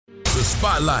The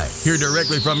Spotlight. Hear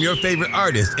directly from your favorite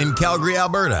artists in Calgary,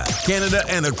 Alberta, Canada,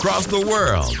 and across the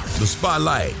world. The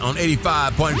Spotlight on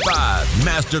 85.5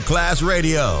 Masterclass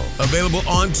Radio. Available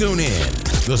on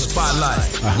TuneIn. The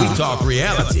Spotlight. We talk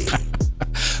reality.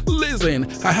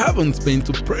 Listen, I haven't been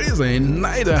to prison,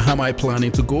 neither am I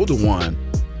planning to go to one.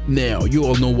 Now, you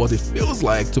all know what it feels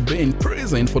like to be in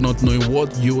prison for not knowing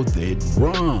what you did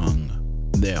wrong.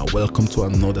 Now, welcome to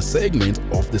another segment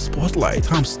of The Spotlight.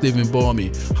 I'm Stephen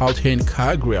Bormy, out here in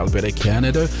Calgary, Alberta,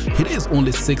 Canada. It is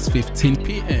only 6:15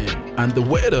 p.m. and the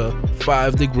weather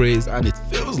 5 degrees, and it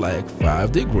feels like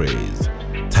 5 degrees.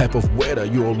 Type of weather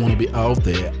you all want to be out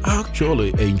there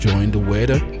actually enjoying the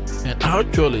weather and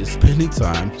actually spending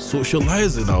time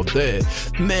socializing out there.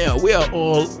 Now, we are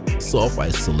all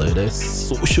self-isolated,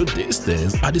 social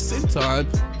distance, at the same time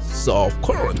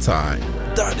self-quarantine.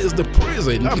 That is the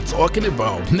prison I'm talking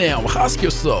about. Now, ask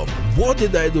yourself, what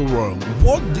did I do wrong?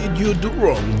 What did you do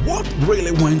wrong? What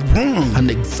really went wrong?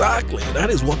 And exactly, that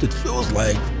is what it feels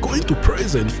like going to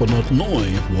prison for not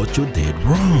knowing what you did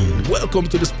wrong. Welcome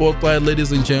to the Spotlight,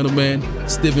 ladies and gentlemen.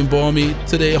 Stephen Bormy.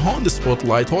 Today on the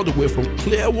Spotlight, all the way from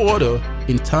Clearwater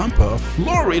in Tampa,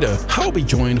 Florida. I'll be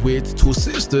joined with two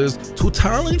sisters, two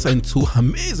talents, and two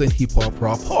amazing hip-hop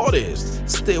rap artists.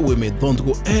 Stay with me, don't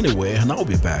go anywhere, and I'll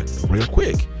be back real quick.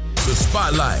 The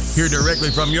Spotlight. Hear directly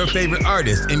from your favorite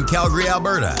artists in Calgary,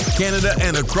 Alberta, Canada,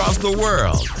 and across the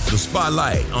world. The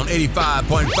Spotlight on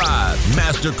 85.5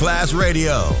 Masterclass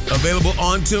Radio. Available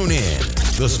on TuneIn.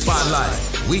 The Spotlight.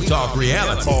 We talk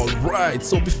reality. Alright,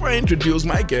 so before I introduce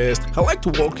my guest, I'd like to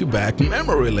walk you back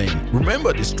memory lane.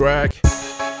 Remember this track?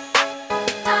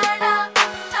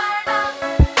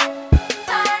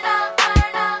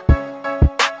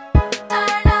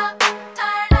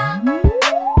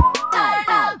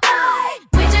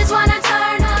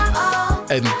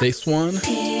 And this one?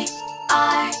 P-R-E-T-T-I.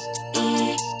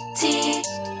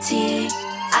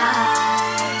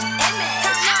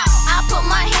 I put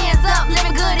my hands up,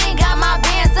 living good and got my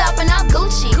bands up, and I'm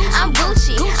Gucci, I'm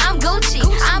Gucci, I'm Gucci,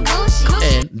 I'm Gucci.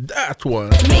 And that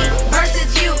one? Me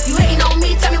versus you, you hating on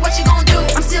me, tell me what you gon' do.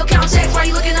 I'm still counting checks, why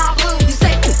you looking all blue? You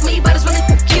say me, but it's really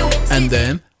you. And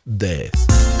then this.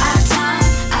 Our time,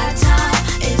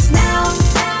 it's now.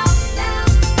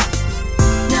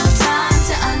 No time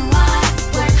to unwind,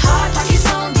 work hard like it's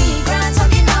on the grind,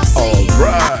 talking all sweet.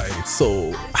 Alright,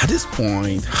 so at this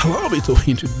point, allow me to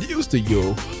introduce to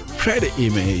you Pretty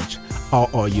Image. How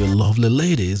are you lovely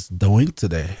ladies doing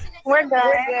today? We're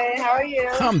good. How are you?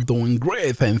 I'm doing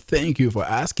great, and thank you for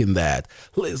asking that.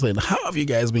 Listen, how have you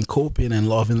guys been coping and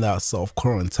loving that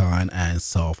self-quarantine and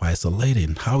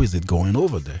self-isolating? How is it going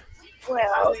over there?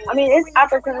 Well, I mean, it's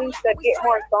opportunities to get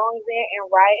more songs in and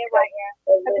write.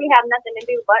 Because we have nothing to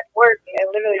do but work and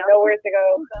literally nowhere to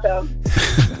go. So.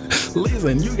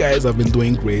 Listen, you guys have been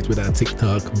doing great with our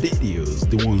TikTok videos,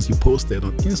 the ones you posted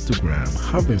on Instagram.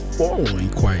 I've been following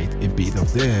quite a bit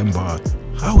of them, but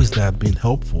how has that been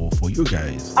helpful for you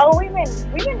guys? Oh, we've been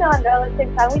doing the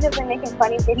TikTok. We just been making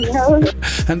funny videos.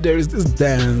 And there is this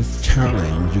dance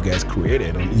challenge you guys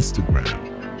created on Instagram.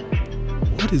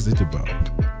 What is it about?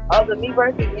 Oh, the Me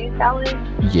versus You challenge.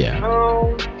 Yeah.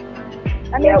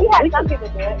 I mean, we had some people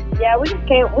do it. Yeah, we just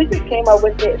came up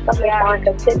with it, something fun,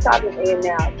 because TikTok is in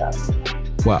now, so.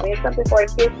 Wow. I mean, it's something for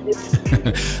kids to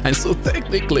do. And so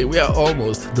technically we are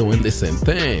almost doing the same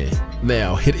thing.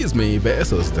 Now it is me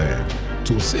versus them.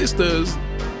 Two sisters,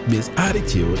 Miss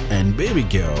Attitude and Baby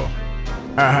Girl.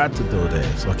 I had to do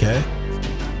this, okay?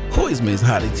 Who is Miss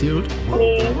Attitude? Well,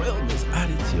 the real Miss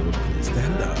Attitude, please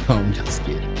stand up. I'm just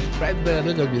kidding. Right there,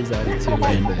 look at Miss Attitude.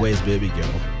 And where's Baby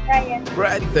Girl?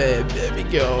 Right there, Baby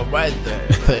Girl, right there.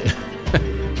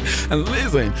 And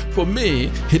listen, for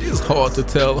me, it is hard to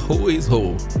tell who is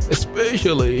who,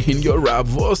 especially in your rap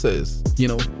voices. You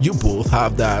know, you both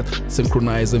have that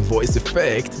synchronizing voice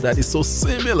effect that is so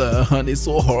similar, and it's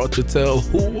so hard to tell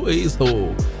who is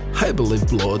who. I believe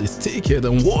blood is thicker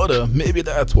than water, maybe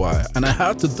that's why, and I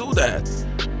had to do that.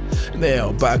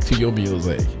 Now, back to your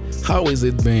music. How is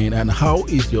it been, and how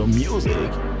is your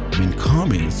music been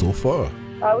coming so far?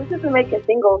 We've just been making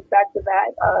singles back to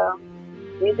back.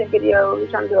 Music video, we're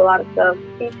trying to do a lot of stuff.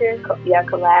 Features,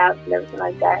 collabs and everything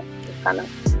like that. Just kind of.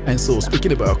 And so,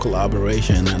 speaking about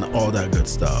collaboration and all that good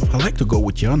stuff, I like to go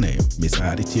with your name, Miss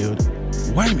Attitude.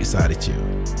 Why Miss Attitude?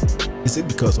 Is it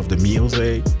because of the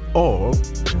music or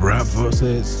rap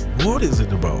verses? What is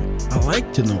it about? I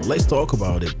like to know. Let's talk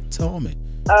about it. Tell me.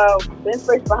 The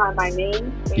inspiration behind my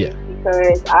name is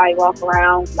because I walk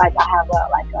around like I have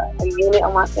a unit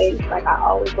on my face. Like I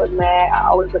always look mad. I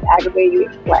always look aggravated.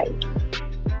 Like,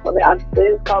 well, I'm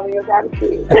still calling your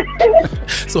attitude.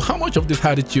 So how much of this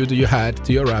attitude do you had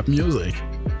to your rap music?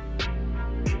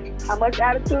 How much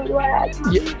attitude do I add?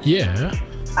 Yeah.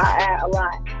 I add a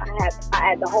lot.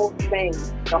 I add the whole thing,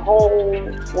 the whole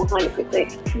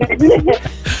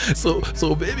 100%.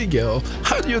 So baby girl,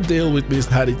 how do you deal with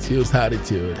Miss Attitude's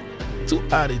attitude? 2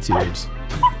 attitudes.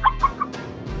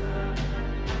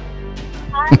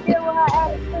 I deal with her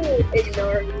attitude.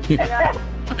 Ignore me.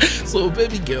 So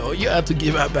baby girl, you have to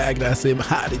give her back that same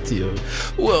attitude.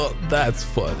 Well, that's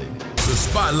funny. The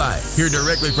Spotlight, here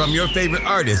directly from your favorite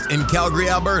artist in Calgary,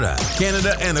 Alberta,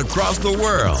 Canada, and across the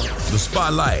world. The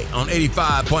Spotlight on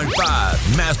 85.5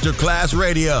 Masterclass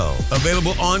Radio.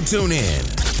 Available on TuneIn.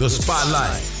 The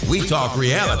Spotlight. We talk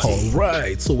reality. All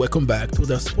right, so welcome back to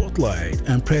the Spotlight.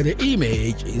 And Pretty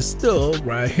Image is still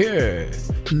right here.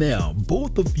 Now,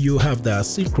 both of you have that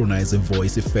synchronizing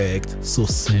voice effect, so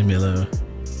similar.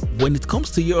 When it comes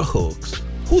to your hooks,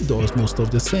 who does most of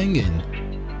the singing?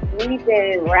 We've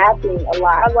been rapping a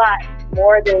lot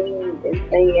more than we've been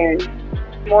singing.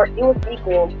 It was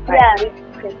equal. Yeah.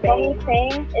 When we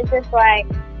sing, it's just like,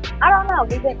 I don't know,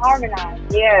 we've been harmonized.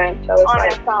 Yeah. So it's on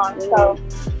like, that song.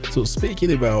 So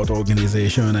speaking about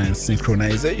organization and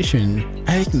synchronization,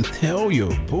 I can tell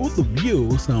you, both of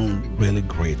you sound really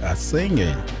great at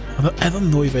singing. I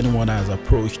don't know if anyone has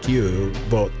approached you,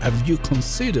 but have you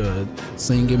considered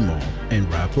singing more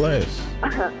and rap less?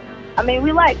 I mean,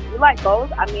 we like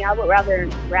both. I mean, I would rather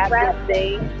rap than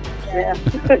sing. Yeah.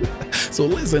 So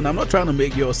listen, I'm not trying to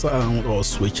make your sound or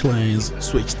switch lanes,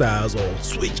 switch styles, or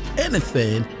switch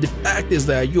anything. The fact is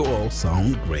that you all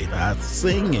sound great at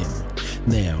singing.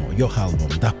 Now, your album,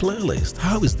 that playlist,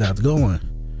 how is that going?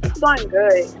 It's going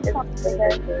good. It's going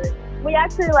good. We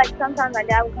actually, like, sometimes my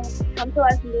dad would come to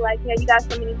us and be like, yeah, you got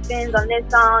so many spins on this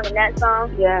song and that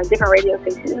song. Yeah, different radio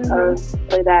stations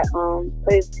play that,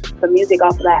 plays the music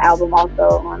off of that album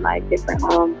also on, like, different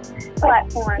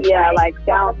platforms. Yeah, like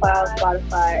SoundCloud,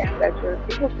 Spotify, etc.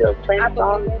 People still play the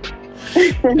songs.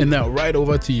 And now, right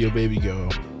over to your baby girl.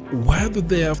 Why do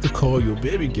they have to call you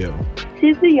baby girl?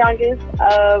 She's the youngest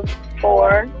of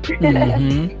 4.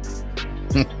 Mm-hmm.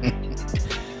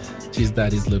 She's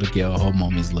daddy's little girl, her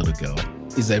mommy's little girl.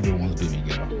 Is everyone's baby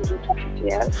girl.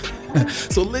 Yeah.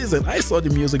 So listen, I saw the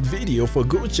music video for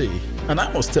Gucci, and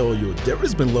I must tell you, there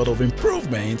has been a lot of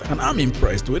improvement, and I'm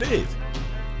impressed with it.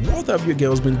 What have you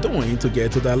girls been doing to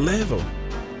get to that level?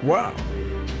 Wow.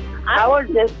 I would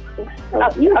just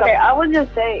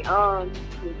say,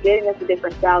 getting into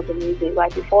different styles of music.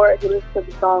 Like before, if you listen to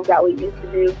the songs that we used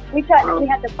to do, we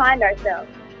have to find ourselves.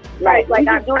 Right, like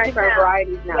we're doing different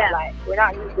varieties now. Yeah. Like we're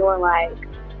not just doing like,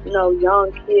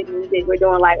 young kid music. We're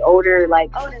doing like older, like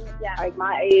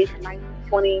my age,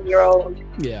 20-year-old.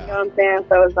 Yeah. You know what I'm saying?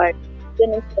 So it's like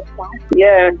getting into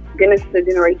the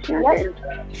generation. Yeah.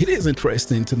 It is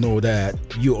interesting to know that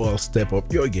you all step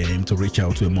up your game to reach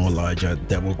out to a more larger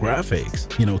demographics.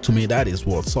 To me, that is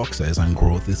what success and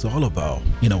growth is all about.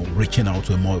 Reaching out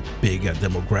to a more bigger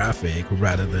demographic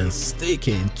rather than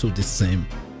sticking to the same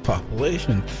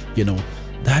population.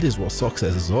 That is what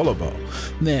success is all about.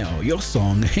 Now, your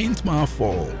song Ain't My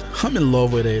Fault, I'm in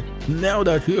love with it. Now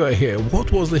that you are here,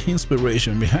 what was the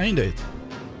inspiration behind it?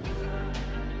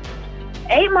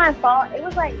 Ain't My Fault. It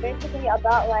was like basically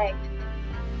about like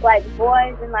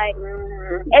boys and like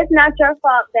it's not your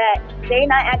fault that they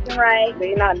not acting right.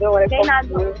 They're not doing what they're not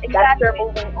doing. Exactly. They're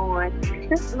moving on.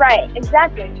 Right,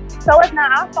 exactly. So it's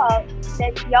not our fault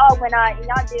that y'all went out and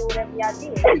y'all did whatever y'all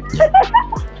did.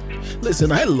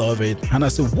 Listen, I love it. And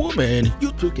as a woman,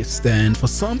 you took a stand for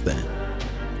something.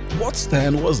 What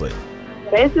stand was it?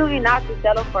 Basically, not to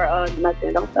settle for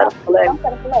nothing. Don't settle for less. Don't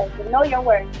settle for less. Know your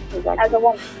worth as a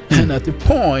woman. And at the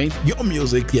point, your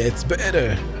music gets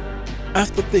better.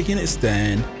 After taking a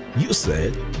stand, you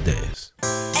said this.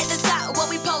 At the top, what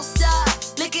we post up,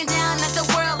 looking down at the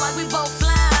world like we both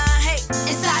flying. Hey,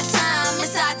 it's our time,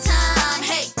 it's our time.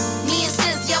 Hey, me and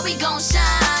sis, yeah, we gon'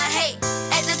 shine. Hey,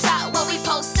 at the top, what we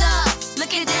post up,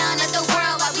 looking down at the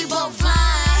world like we both flying.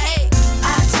 Hey,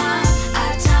 our time,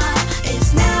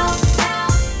 it's now.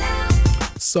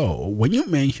 So, when you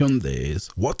mentioned this,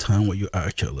 what time were you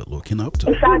actually looking up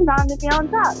to? It's our time to be on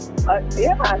top.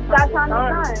 Yeah, It's our time to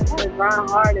shine. to grind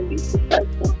hard and be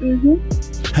successful.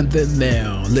 And then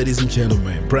now, ladies and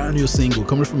gentlemen, brand new single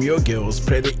coming from your girls,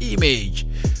 Pretty Image,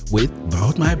 with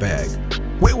Bout My Bag.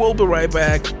 We will be right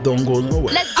back. Don't go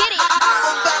nowhere. Let's get it.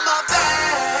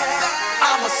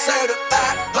 I'm a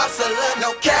certified hustler,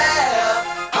 no cap.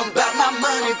 I'm about my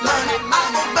money. I'm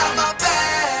about my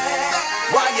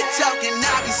bag. While you talking,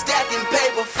 I be stacking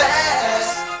paper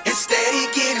fast and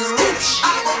steady getting rich.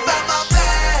 I'm about my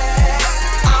bag.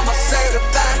 I'm a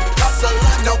certified hustler,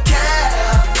 no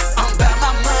cap. I'm about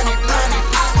my money.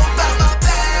 I'm about my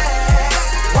bag.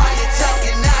 While you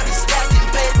talking, I be stacking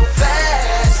paper fast.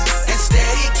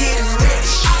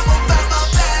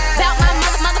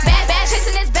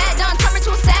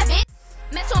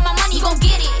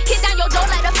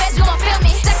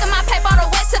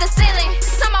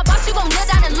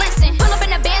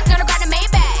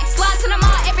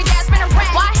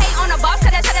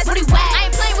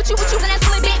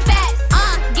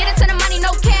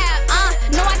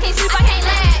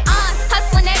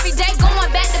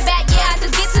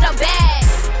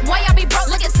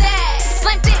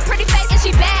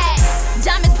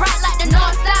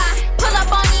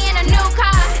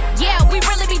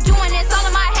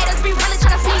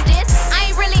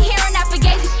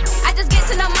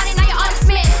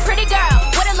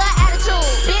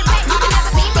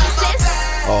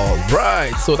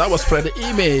 Alright, so that was Pretty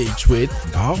Image with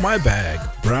Bow My Bag.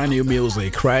 Brand new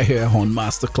music right here on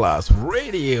Masterclass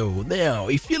Radio. Now,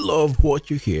 if you love what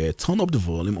you hear, turn up the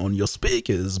volume on your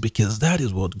speakers because that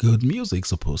is what good music's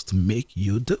supposed to make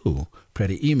you do.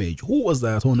 Pretty Image. Who was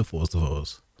that on the first of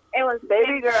us? It was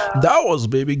Baby Girl. That was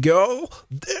Baby Girl.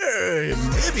 Damn,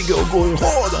 Baby Girl going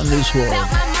hard on this one. About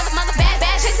my mother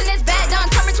bad, chasing this bag, done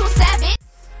turn into a savage.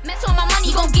 Mess with my money,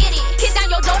 you gon' get it. Kick down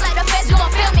your door like the feds, you gon'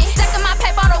 feel me. Stacking my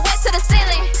paper all the way to the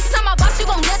ceiling. Tell my boss you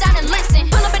gon' kneel down and listen.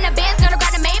 Pull up in the Benz, gonna grab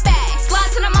the Maybach.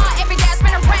 Slide to the mall, every day I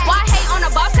spend a rack. Why hate on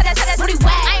the boss, cause that's booty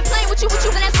whack. I ain't playing with you,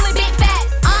 and that's really big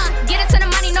facts. Get into the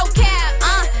money, no cap.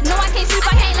 No, I can't sleep,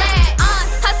 I can't lag.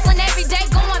 Hustling every day,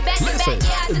 going back to back.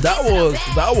 Yeah,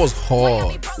 that was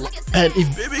hard. And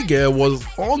if Baby Girl was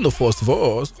on the first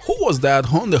verse, who was that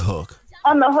on the hook?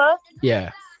 On the hook? Yeah.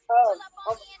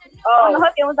 On the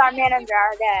hook, it was our manager,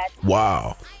 our dad.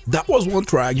 Wow. That was one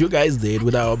track you guys did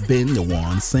without being the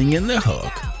one singing the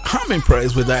hook. I'm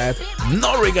impressed with that.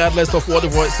 Not regardless of what the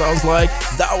voice sounds like,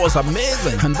 that was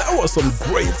amazing. And that was some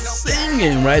great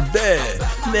singing right there.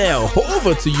 Now,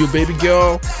 over to you, Baby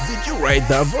Girl. Did you write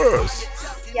that verse?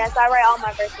 Yes, I write all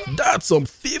my verses. That's some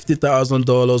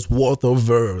 $50,000 worth of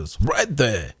verse right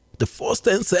there. The first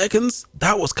 10 seconds,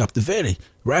 that was captivating.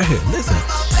 Right here, listen.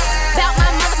 About my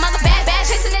mother bad,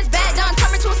 chasing this bag, done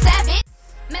turn into a savage.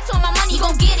 Mess with my money, you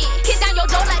gon' get it. Kick down your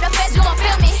door like the feds, you gon'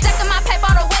 feel me. Stacking my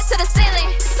paper all the way to the ceiling.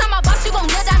 Tell my boss you gon'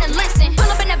 kneel down and listen. Pull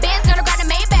up in the Benz, gonna grab the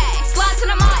Maybach. Slide to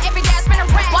the mall, every day I spend a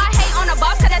rack. Why hate on the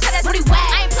boss, cause that's booty whack.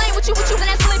 I ain't playing with you, and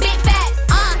that's really big facts.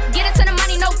 Get into the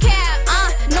money, no cap.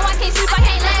 No, I can't sleep, I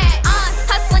can't lag.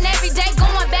 Hustling every day,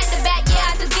 going back to back. Yeah,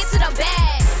 I just get to the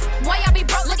bag. Why y'all be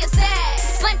broke, looking sad?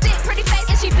 Slim thick, pretty face,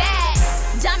 and she bad.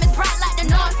 Diamonds bright like the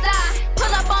North Star.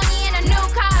 Pull up on me in a new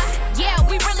car. Yeah,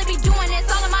 we really be doing this.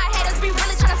 All of my haters be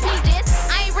really tryna sneak this.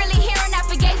 I ain't really hearing that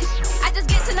fugazi shit. I just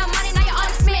get to the money, now you're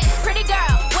on Smith. Pretty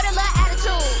girl, with a little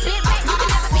attitude. Big back, you can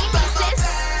never be me, sis.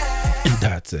 And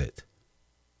that's it.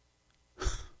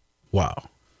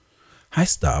 Wow. I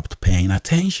stopped paying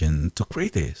attention to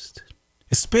critics,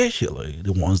 especially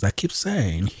the ones that keep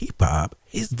saying hip-hop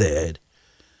is dead.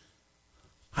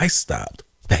 I stopped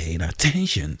paying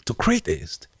attention to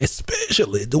critics,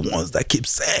 especially the ones that keep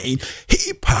saying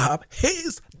hip-hop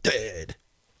is dead.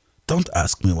 Don't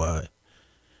ask me why.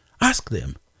 Ask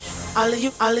them. All of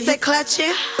you say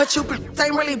clutching, but you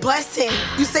ain't really blessing.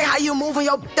 You say how you moving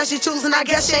your that she choosing, I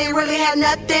guess she ain't really had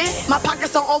nothing. My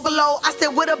pockets on overload, I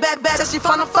sit with a bad that she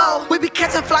from the foe. We be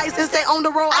catching flights and stay on the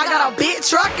road. I got a big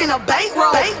truck and a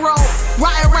bankroll.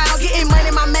 Riding around getting money,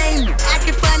 my main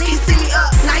acting funny. He see me up,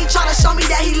 now he tryna show me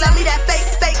that he love me. That fake,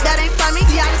 that ain't funny.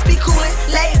 See, I just be coolin',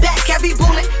 laid back, heavy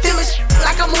bullin', feelin'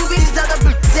 like a movie. These other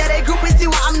that they groupin', see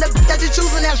why I'm the that you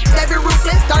choosing. That be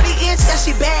ruthless, 30-inch, that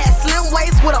she bad, slim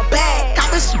waist with a bag.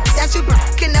 Coppin' that you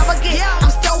can never get.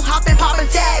 I'm still hopping, popping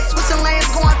tags, switching lanes,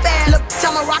 going fast. Look,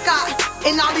 tell me rock out,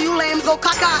 and all of you lames go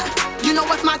cock out. You know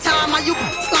what's my time? Are you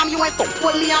slime? You ain't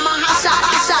with me. I'm a hot shot,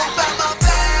 hot shot.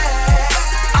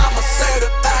 I'm a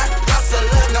certified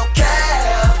hustler, no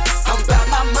cap. I'm about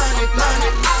my money.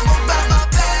 I'm about my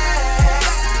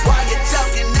bag. While you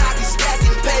talking, I be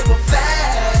stacking paper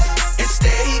fast and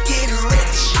stay getting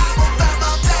rich. I'm about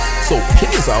my bag. So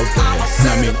kids out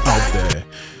there, out there.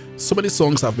 So many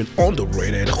songs have been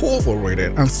underrated,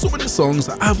 overrated, and so many songs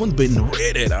haven't been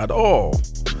rated at all.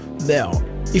 Now,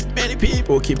 if many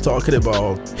people keep talking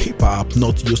about hip-hop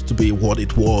not used to be what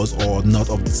it was or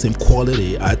not of the same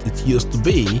quality as it used to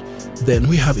be, then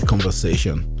we have a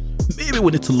conversation. Maybe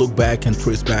we need to look back and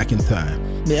trace back in time.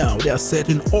 Now, there are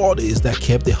certain artists that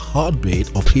kept the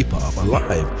heartbeat of hip-hop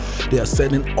alive. There are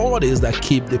certain artists that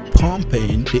keep the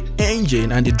pumping, the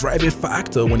engine, and the driving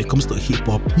factor when it comes to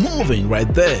hip-hop moving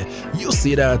right there. You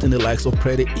see that in the likes of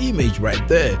Pretty Image right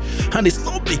there. And it's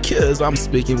not because I'm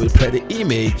speaking with Pretty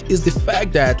Image, it's the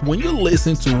fact that when you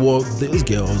listen to what these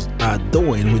girls are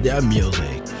doing with their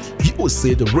music, you will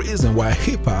see the reason why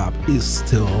hip-hop is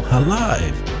still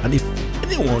alive. And if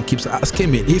anyone keeps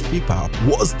asking me if hip-hop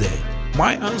was dead,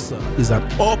 my answer is an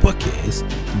uppercase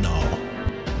no.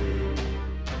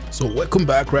 So welcome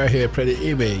back right here, Pretty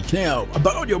Image. Now,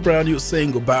 about your brand new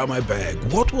single, Bow My Bag,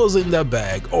 what was in that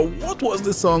bag, or what was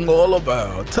the song all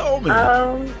about? Tell me.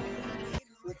 That's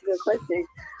a good question.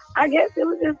 I guess it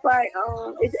was just like,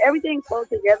 it's everything flowed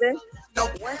together.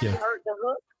 Once you heard the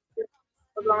hook, just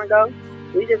was long ago,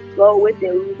 we just flow with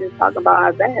it. We just talk about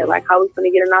our bag, like how we gonna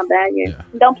get in our bag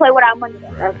and don't play with our money.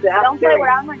 Right. That's it. Don't play with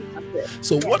our money.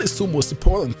 So what is two most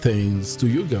important things to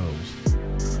you girls?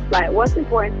 Like, what's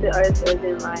important to us is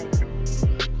in, like,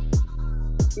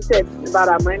 you said about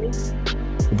our money.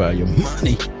 About your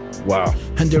money. Wow.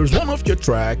 And there is one of your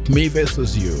track, Me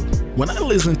Versus You. When I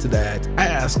listened to that, I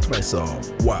asked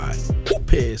myself, why? Who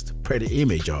pissed Pretty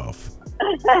Image off?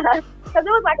 Because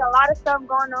there was like a lot of stuff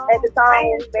going on at the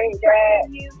time.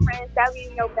 Friends stabbing you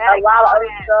in your back. A lot of other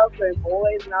stuff with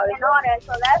boys and all that.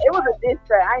 So that it was a diss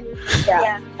track. I knew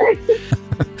that.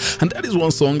 And that is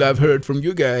one song I've heard from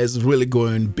you guys really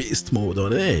going beast mode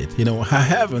on it. You know, I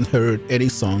haven't heard any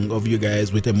song of you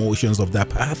guys with emotions of that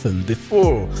pattern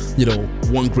before. You know,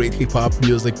 one great hip hop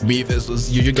music, Me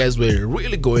Versus You. You guys were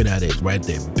really going at it right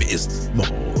there, beast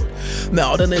mode.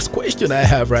 Now, the next question I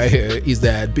have right here is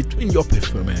that between your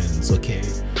performance, okay,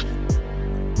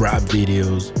 rap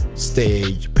videos,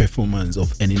 stage performance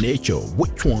of any nature,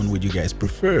 which one would you guys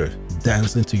prefer?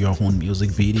 Dancing to your own music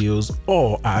videos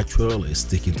or actually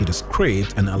sticking to the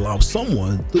script and allow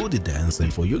someone do the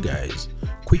dancing for you guys?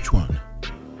 Which one?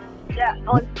 Yeah,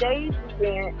 on stage we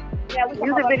can't. Yeah,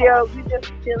 music video, we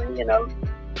just chilling, you know.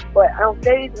 But on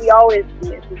stage we always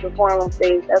dance. We perform on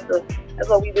stage. That's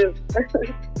what we do.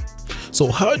 So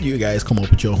how do you guys come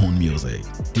up with your own music?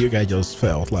 Do you guys just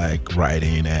felt like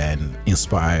writing and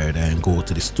inspired and go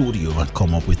to the studio and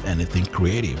come up with anything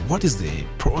creative? What is the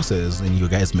process in you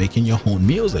guys making your own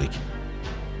music?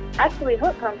 Actually,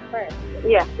 hook comes first.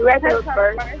 Yeah, we write the hook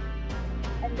first.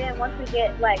 And then once we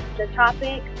get like the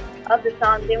topic of the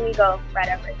song, then we go right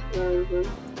over it.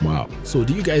 Mm-hmm. Wow. So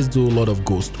do you guys do a lot of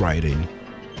ghost writing?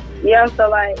 Yeah, so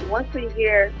like once we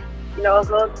hear, you know, a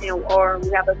hook or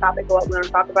we have a topic of what we're going to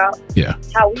talk about. Yeah.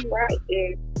 How we write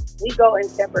is we go in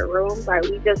separate rooms. Like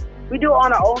we do it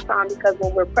on our own time because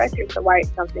when we're pressured to write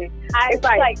something, it's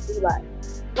like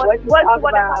what to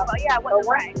about. Yeah, what to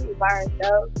write. We by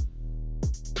ourselves.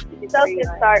 So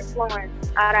just start flowing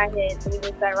out our heads and we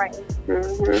just start writing.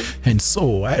 Mm-hmm. And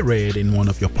so I read in one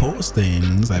of your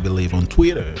postings, I believe on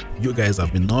Twitter, you guys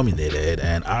have been nominated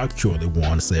and actually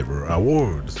won several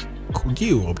awards. Could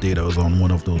you update us on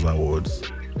one of those awards?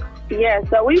 Yeah,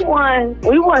 so we won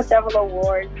several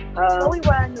awards. We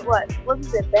won what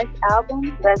was it? Best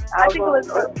album? I think it was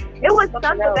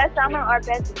something best album or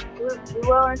best group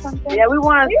duo or something. Yeah, we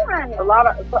won a lot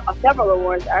of several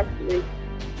awards actually.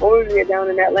 When we were down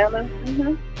in Atlanta.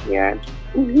 Mm-hmm. Yeah.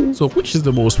 Mm-hmm. So which is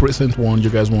the most recent one you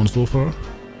guys won so far?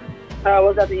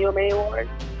 Was that the UMA Award?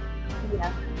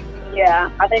 Yeah. Yeah,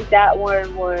 I think that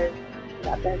one was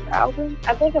best album.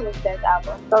 I think it was best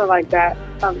album. Something like that.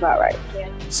 Sounds about right. Yeah.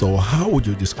 So how would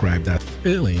you describe that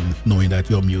feeling, knowing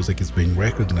that your music is being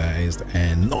recognized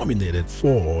and nominated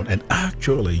for, and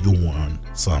actually you won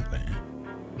something?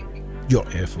 Your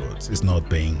efforts is not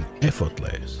being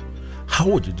effortless. How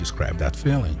would you describe that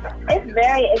feeling? It's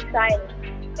very exciting.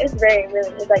 It's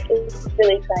it's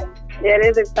really exciting. Yeah, it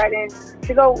is exciting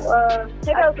to go.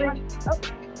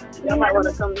 You might want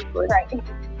to come this way. Right.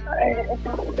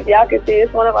 If y'all can see,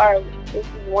 it's this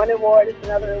is one award, it's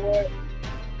another award.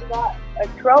 We got a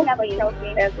trophy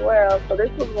as well. So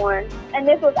this was one. And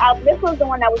this was the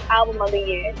one that was album of the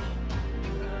year.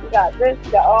 We got this,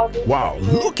 we got all this. Wow,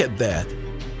 look at that.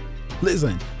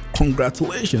 Listen,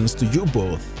 congratulations to you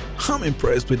both. I'm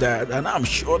impressed with that and I'm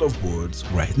short of words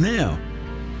right now.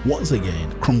 Once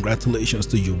again, congratulations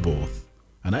to you both.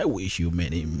 And I wish you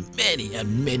many, many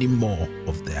and many more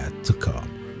of that to come.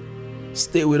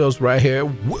 Stay with us right here.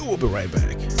 We will be right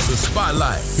back. The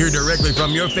Spotlight, hear directly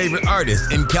from your favorite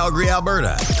artists in Calgary,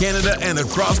 Alberta, Canada, and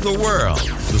across the world.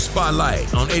 The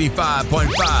Spotlight on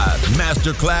 85.5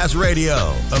 Masterclass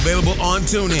Radio. Available on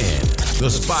TuneIn. The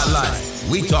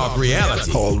Spotlight. We talk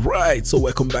reality. All right, so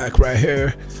welcome back right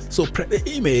here. So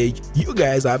Pretty Image, you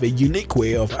guys have a unique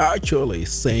way of actually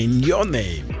saying your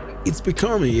name. It's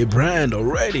becoming a brand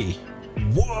already.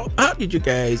 Wow, how did you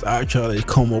guys actually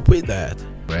come up with that?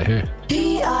 Right here.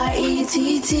 Pretti.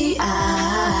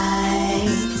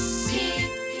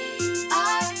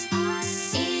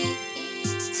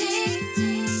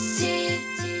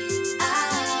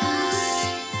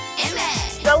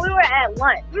 So we were at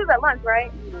lunch. We was at lunch,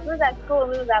 right? We was at school.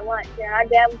 We was at lunch, and our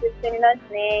dad was just sending us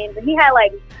names, and he had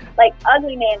like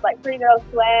ugly names, like Pretty Girl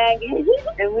Swag, and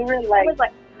we were like,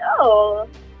 no.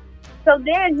 So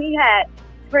then he had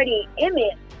Pretty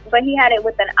Image, but he had it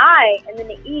with an I, and then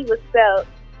the E was spelled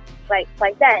like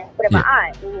that, but an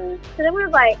I. Mm-hmm. So then we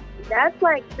was like, that's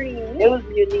like pretty unique. It was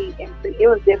unique and it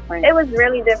was different. It was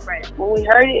really different. When we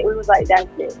heard it, we was like, that's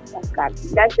it.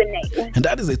 That's the name. And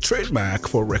that is a trademark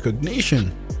for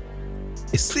recognition,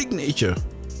 a signature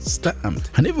stamped.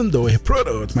 And even though a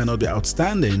product might not be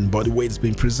outstanding, but the way it's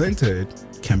been presented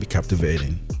can be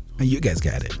captivating. And you guys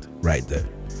got it right there.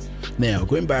 Now,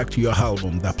 going back to your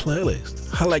album, that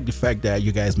playlist, I like the fact that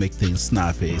you guys make things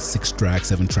snappy, 6-track,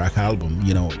 7-track album.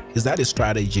 Is that a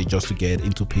strategy just to get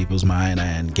into people's mind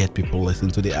and get people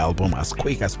listening to the album as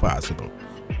quick as possible?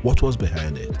 What was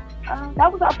behind it?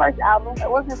 That was our first album. It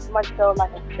wasn't so much so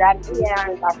like a strategy. Yeah,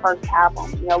 it was our first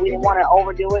album. We didn't want to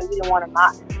overdo it. We didn't want to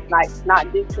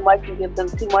not do too much and give them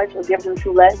too much or give them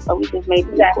too less. So we just made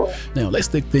it cool. Now let's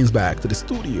take things back to the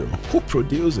studio. Who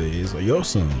produces your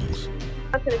songs?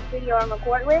 To the studio and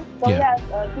record with. So we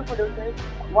have 2 producers.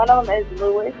 One of them is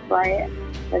Lewis Bryant.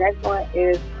 The next one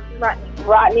is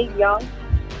Rodney Young.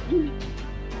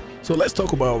 So let's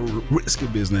talk about Risky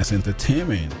Business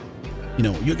Entertainment.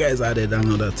 You guys added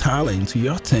another talent to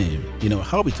your team.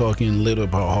 I'll be talking a little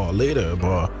about her later,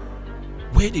 but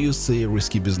where do you see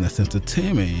Risky Business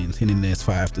Entertainment in the next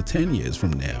 5 to 10 years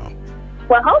from now?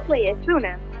 Well, hopefully it's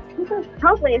sooner.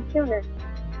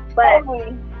 But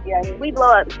we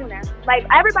blow up sooner. Like,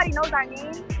 everybody knows our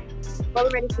name, but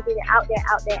we're ready to get it out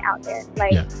there.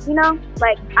 Like,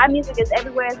 like, our music is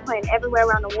everywhere. It's playing everywhere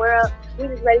around the world. We're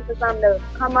just ready for something to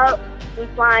come up. We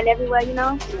flying everywhere,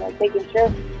 taking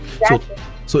trips. Exactly.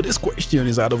 So this question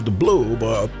is out of the blue,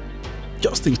 but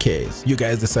just in case you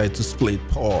guys decide to split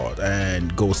part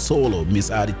and go solo, Miss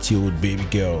Attitude, Baby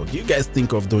Girl, do you guys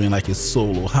think of doing like a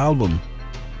solo album?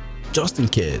 Just in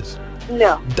case.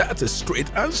 No. That's a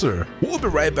straight answer. We'll be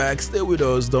right back. Stay with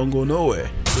us. Don't go nowhere.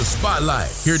 The Spotlight.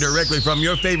 Hear directly from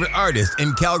your favorite artists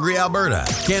in Calgary, Alberta,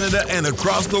 Canada, and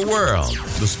across the world.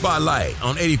 The Spotlight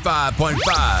on 85.5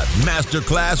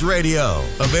 Masterclass Radio.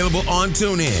 Available on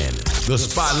TuneIn. The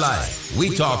Spotlight.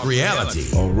 We talk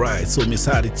reality. All right. So Miss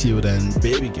Attitude and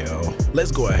Baby Girl,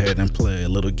 let's go ahead and play a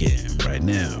little game right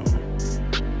now.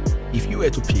 If you were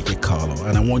to pick a color,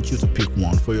 and I want you to pick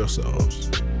one for yourselves,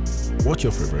 what's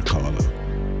your favorite color?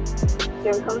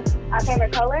 Favorite color? Our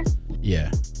favorite color?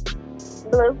 Yeah.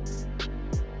 Blue.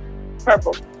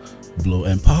 Purple. Blue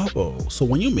and purple. So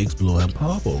when you mix blue and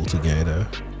purple together,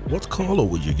 what color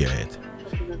would you get?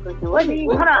 What do you?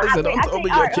 Hold on. Is it on top of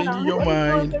your changing your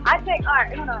mind? I take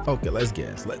art. Hold on. Okay, let's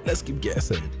guess. Let's keep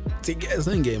guessing. It's a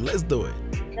guessing game. Let's do it.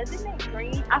 Does it make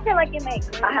green? I feel like it makes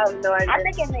green. I have no idea. I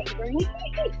think it makes green.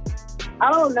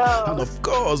 I don't know. And of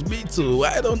course, me too.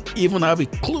 I don't even have a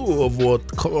clue of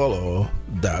what color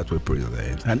that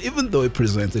represents. And even though it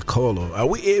presents a color, are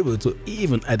we able to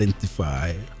even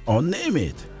identify or name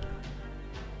it?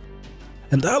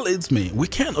 And that leads me, we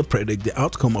cannot predict the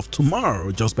outcome of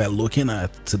tomorrow just by looking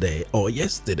at today or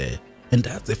yesterday. And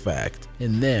that's a fact.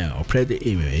 And now, play the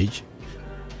image.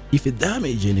 If a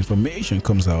damaging information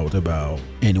comes out about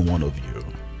any one of you,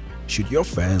 should your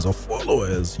fans or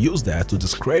followers use that to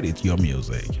discredit your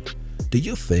music? Do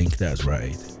you think that's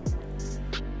right?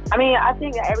 I mean, I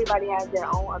think that everybody has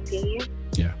their own opinion.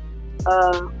 Yeah.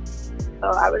 So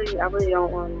I really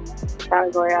don't want to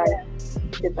categorize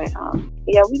different.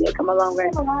 Yeah, we did come a long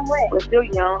way. We're still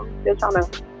young, still trying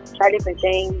to try different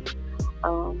things.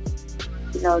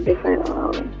 Different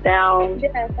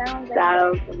sounds,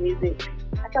 styles of music.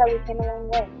 I feel like we came a long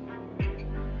way.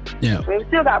 Yeah. I mean, we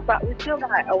still got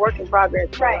a work in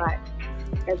progress. Right.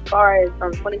 As far as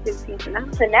from 2016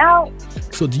 to now.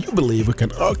 So do you believe we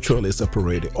can actually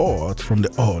separate the art from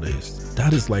the artist?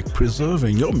 That is like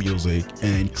preserving your music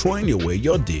and throwing away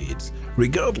your deeds,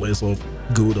 regardless of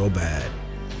good or bad.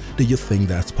 Do you think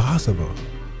that's possible?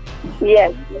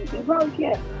 Yes, you probably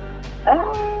can.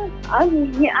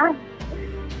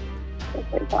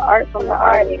 It's the art from the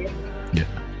artist. Yeah.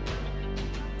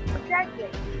 Exactly.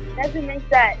 Doesn't make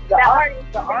that The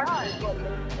artist. art is what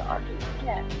makes the artist.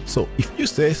 Yeah. So if you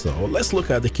say so, let's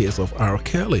look at the case of R.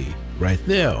 Kelly right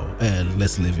now, and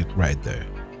let's leave it right there.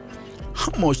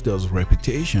 How much does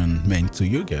reputation mean to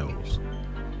you girls?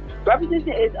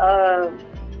 Reputation is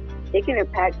it can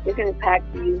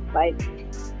impact you like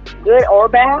good or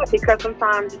bad, because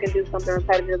sometimes you can do something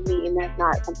repetitively and that's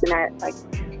not something that like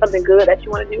something good that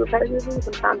you want to do repetitively.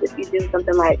 Sometimes if you do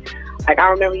something like I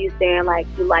remember you saying like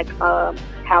you like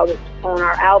how it's on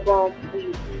our album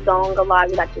we sung a lot,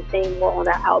 we like to sing more on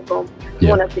that album. You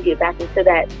want us to get back into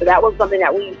that. So that was something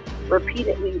that we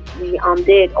repeated, we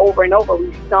did over and over.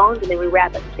 We sung and then we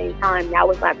rapped at the same time. Now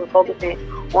it's like we're focusing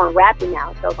on rapping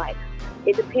now. So like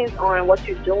it depends on what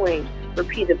you're doing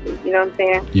repeatedly. You know what I'm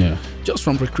saying? Yeah. Just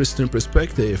from the Christian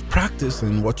perspective,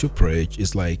 practicing what you preach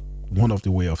is like one of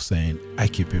the way of saying I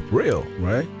keep it real,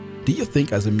 right? Do you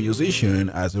think as a musician,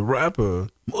 as a rapper,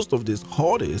 most of these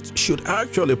artists should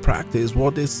actually practice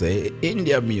what they say in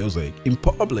their music, in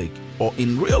public or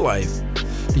in real life?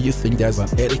 Do you think that's an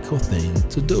ethical thing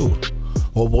to do?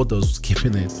 Or what does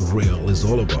keeping it real is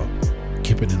all about?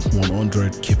 Keeping it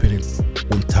 100, keeping it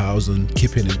 1,000,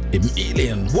 keeping it a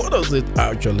million. What does it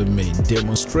actually mean?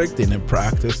 Demonstrating and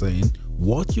practicing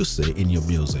what you say in your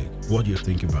music. What do you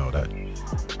think about that?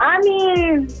 I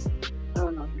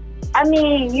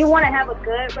mean, you want to have a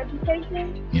good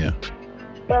reputation. Yeah.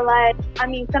 But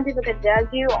some people could judge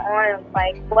you on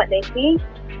what they see.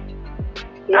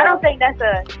 Yeah. I don't think that's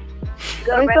a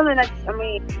good. Something that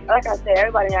like I said,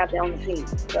 everybody has their own opinion.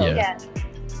 So. Yeah.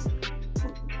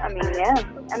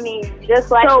 Just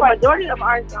like so. Majority of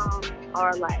our songs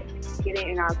are getting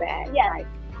in our bag. Yeah.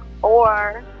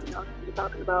 Or we're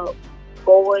talking about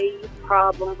boys,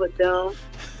 problems with them.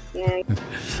 Yeah.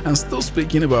 And still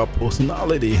speaking about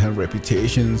personality and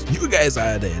reputations, you guys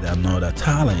added another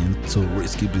talent to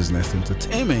Risky Business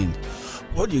Entertainment.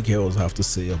 What do you girls have to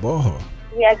say about her?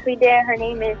 Yes, we did. Her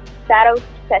name is Shadow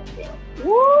Session.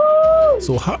 Woo!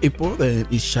 So how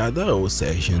important is Shadow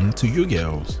Session to you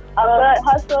girls? A good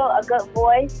hustle, a good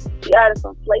voice. She added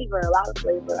some flavor, a lot of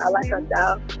flavor. I like her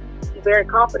style. She's very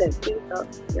confident too, so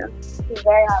yeah. She's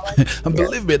very hard. And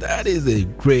believe me, that is a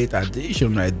great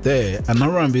addition right there. An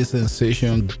R&B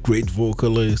sensation, great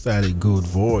vocalist, and a good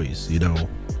voice,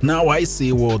 Now I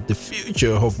see what the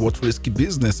future of what Risky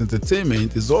Business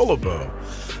Entertainment is all about.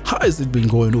 How has it been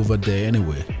going over there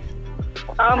anyway?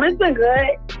 It's been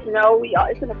good.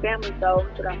 It's in the family, so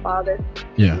with our father.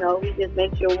 Yeah. We just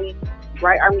make sure we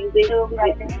write our music,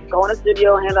 go in the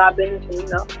studio, handle our business, and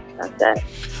that's that.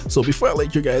 So before I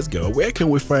let you guys go, where can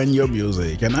we find your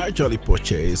music and actually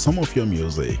purchase some of your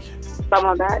music? Some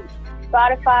of that.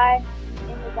 Spotify,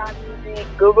 Amazon Music,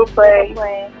 Google Play,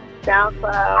 SoundCloud.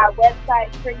 Our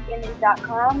website,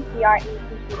 prettyimage.com,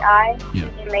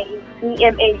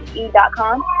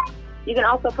 PRETTYIMAGE.com. You can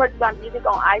also purchase our music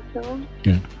on iTunes.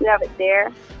 Yeah. We have it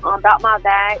there. About My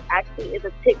Bag actually is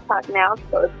a TikTok now,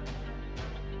 so if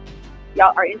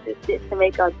y'all are interested to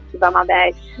make a About My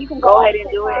Bag, you can go ahead and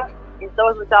do it. And so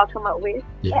is what y'all come up with.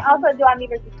 Yeah. And also do our Me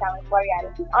Versus Challenge while you're at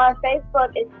it. On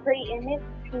Facebook, it's Pretty Image,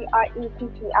 PRETTIEMAGE.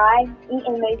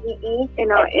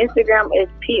 And on Instagram,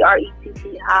 it's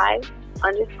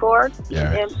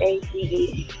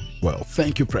PRETTI_MAGE. Well,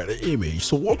 thank you, Pretty Image.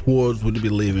 So what words would you be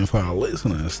leaving for our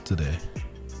listeners today?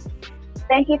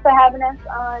 Thank you for having us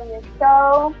on your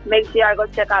show. Make sure y'all go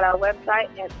check out our website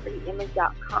at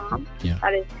prettyimage.com. Yeah.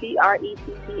 That is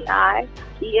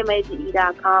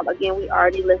PRETTIEMAGE.com. Again, we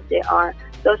already listed our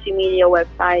social media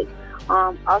websites.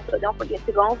 Also, don't forget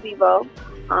to go on Vivo.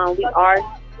 We are.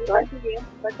 Go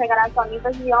check out our song Me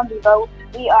Versus You on Vivo.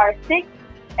 We are 6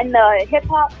 in the hip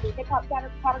hop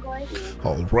category.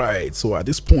 All right, so at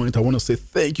this point, I want to say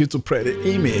thank you to Pretty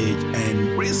Image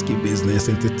and Risky Business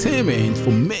Entertainment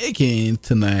for making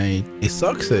tonight a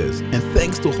success. And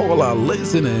thanks to all our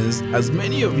listeners, as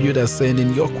many of you that send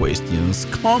in your questions,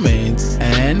 comments,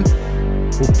 and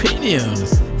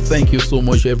opinions. Thank you so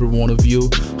much, every one of you.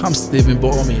 I'm Stephen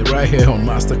Balmy, right here on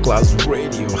Masterclass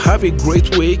Radio. Have a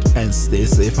great week and stay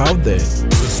safe out there.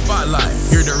 The Spotlight,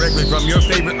 hear directly from your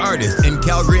favorite artists in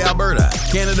Calgary, Alberta,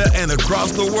 Canada, and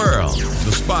across the world.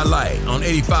 The Spotlight on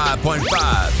 85.5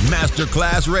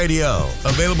 Masterclass Radio.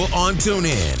 Available on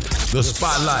TuneIn. The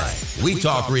Spotlight, we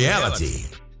talk reality.